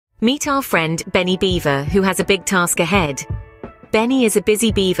Meet our friend Benny Beaver, who has a big task ahead. Benny is a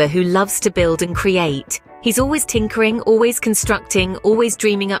busy beaver who loves to build and create. He's always tinkering, always constructing, always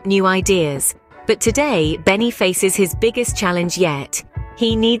dreaming up new ideas. But today, Benny faces his biggest challenge yet.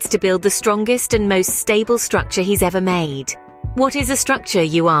 He needs to build the strongest and most stable structure he's ever made. What is a structure,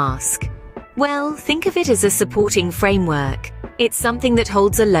 you ask? Well, think of it as a supporting framework. It's something that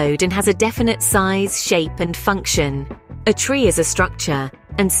holds a load and has a definite size, shape, and function. A tree is a structure,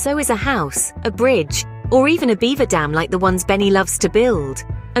 and so is a house, a bridge, or even a beaver dam like the ones Benny loves to build.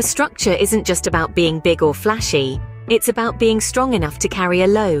 A structure isn't just about being big or flashy. It's about being strong enough to carry a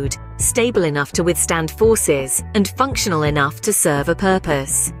load, stable enough to withstand forces, and functional enough to serve a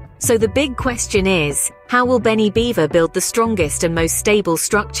purpose. So the big question is, how will Benny Beaver build the strongest and most stable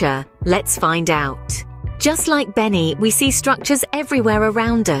structure? Let's find out. Just like Benny, we see structures everywhere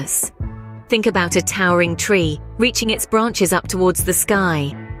around us. Think about a towering tree, reaching its branches up towards the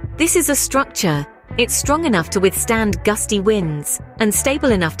sky. This is a structure. It's strong enough to withstand gusty winds, and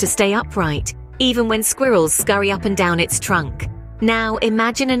stable enough to stay upright, even when squirrels scurry up and down its trunk. Now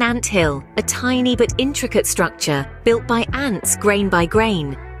imagine an anthill, a tiny but intricate structure built by ants grain by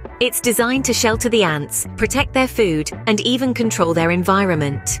grain. It's designed to shelter the ants, protect their food, and even control their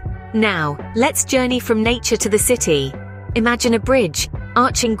environment. Now, let's journey from nature to the city. Imagine a bridge,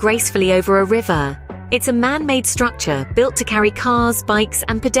 arching gracefully over a river. It's a man-made structure built to carry cars, bikes,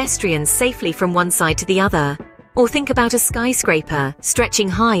 and pedestrians safely from one side to the other. Or think about a skyscraper, stretching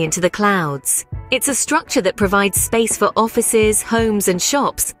high into the clouds. It's a structure that provides space for offices, homes, and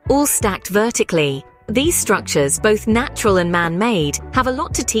shops, all stacked vertically. These structures, both natural and man-made, have a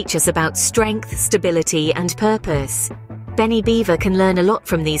lot to teach us about strength, stability, and purpose. Benny Beaver can learn a lot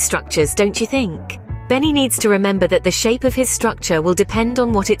from these structures, don't you think? Benny needs to remember that the shape of his structure will depend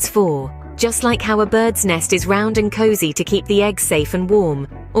on what it's for. Just like how a bird's nest is round and cozy to keep the eggs safe and warm,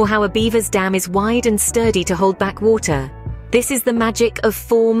 or how a beaver's dam is wide and sturdy to hold back water. This is the magic of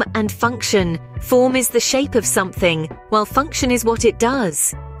form and function. Form is the shape of something, while function is what it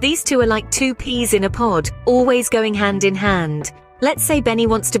does. These two are like two peas in a pod, always going hand in hand. Let's say Benny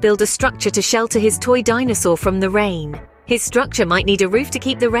wants to build a structure to shelter his toy dinosaur from the rain. His structure might need a roof to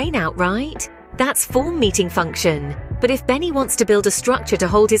keep the rain out, right? That's form meeting function. But if Benny wants to build a structure to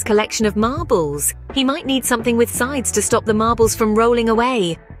hold his collection of marbles, he might need something with sides to stop the marbles from rolling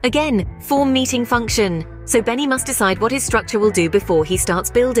away. Again, form meeting function. So Benny must decide what his structure will do before he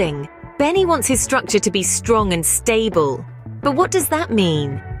starts building. Benny wants his structure to be strong and stable. But what does that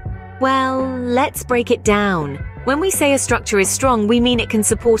mean? Well, let's break it down. When we say a structure is strong, we mean it can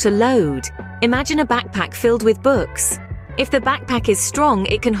support a load. Imagine a backpack filled with books. If the backpack is strong,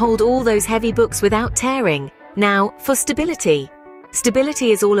 it can hold all those heavy books without tearing. Now, for stability.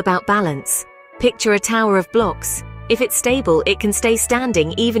 Stability is all about balance. Picture a tower of blocks. If it's stable, it can stay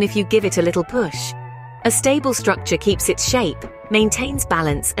standing even if you give it a little push. A stable structure keeps its shape, maintains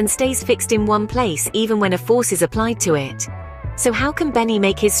balance, and stays fixed in one place even when a force is applied to it. So how can Benny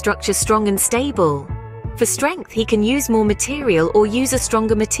make his structure strong and stable? For strength, he can use more material or use a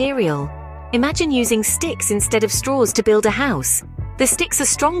stronger material. Imagine using sticks instead of straws to build a house. The sticks are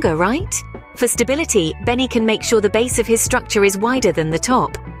stronger, right? For stability, Benny can make sure the base of his structure is wider than the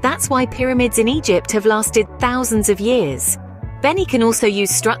top. That's why pyramids in Egypt have lasted thousands of years. Benny can also use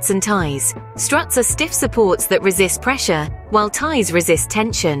struts and ties. Struts are stiff supports that resist pressure, while ties resist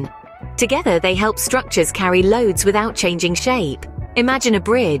tension. Together, they help structures carry loads without changing shape. Imagine a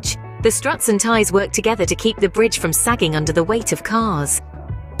bridge. The struts and ties work together to keep the bridge from sagging under the weight of cars.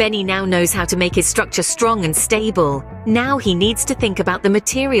 Benny now knows how to make his structure strong and stable. Now he needs to think about the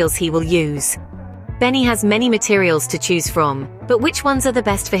materials he will use. Benny has many materials to choose from, but which ones are the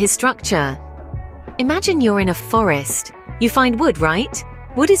best for his structure? Imagine you're in a forest. You find wood, right?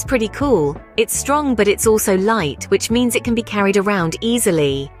 Wood is pretty cool. It's strong, but it's also light, which means it can be carried around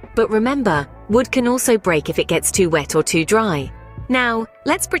easily. But remember, wood can also break if it gets too wet or too dry. Now,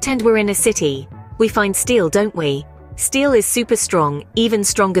 let's pretend we're in a city. We find steel, don't we? Steel is super strong, even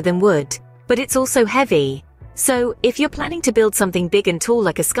stronger than wood, but it's also heavy. So, if you're planning to build something big and tall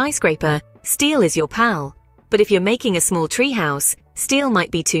like a skyscraper, steel is your pal. But if you're making a small treehouse, steel might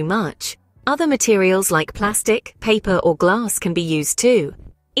be too much. Other materials like plastic, paper, or glass can be used too.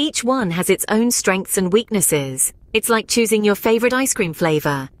 Each one has its own strengths and weaknesses. It's like choosing your favorite ice cream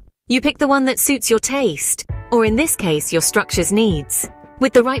flavor. You pick the one that suits your taste, or in this case, your structure's needs.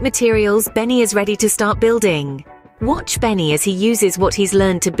 With the right materials, Benny is ready to start building. Watch Benny as he uses what he's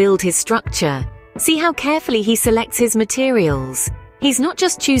learned to build his structure. See how carefully he selects his materials. He's not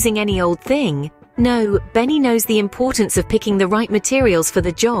just choosing any old thing. No, Benny knows the importance of picking the right materials for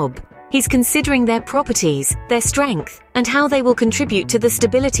the job. He's considering their properties, their strength, and how they will contribute to the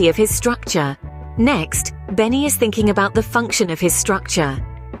stability of his structure. Next, Benny is thinking about the function of his structure.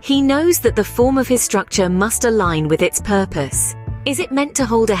 He knows that the form of his structure must align with its purpose. Is it meant to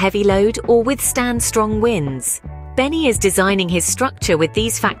hold a heavy load or withstand strong winds? Benny is designing his structure with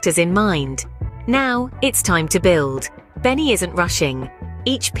these factors in mind. Now, it's time to build. Benny isn't rushing.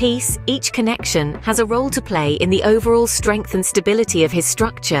 Each piece, each connection has a role to play in the overall strength and stability of his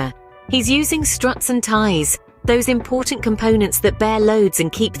structure. He's using struts and ties, those important components that bear loads and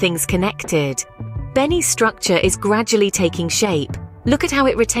keep things connected. Benny's structure is gradually taking shape. Look at how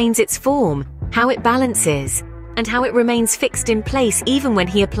it retains its form, how it balances, and how it remains fixed in place even when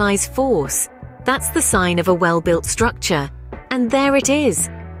he applies force. That's the sign of a well-built structure. And there it is,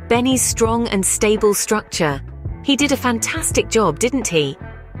 Benny's strong and stable structure. He did a fantastic job, didn't he?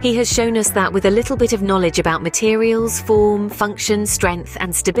 He has shown us that with a little bit of knowledge about materials, form, function, strength,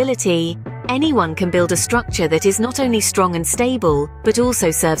 and stability, anyone can build a structure that is not only strong and stable, but also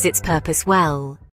serves its purpose well.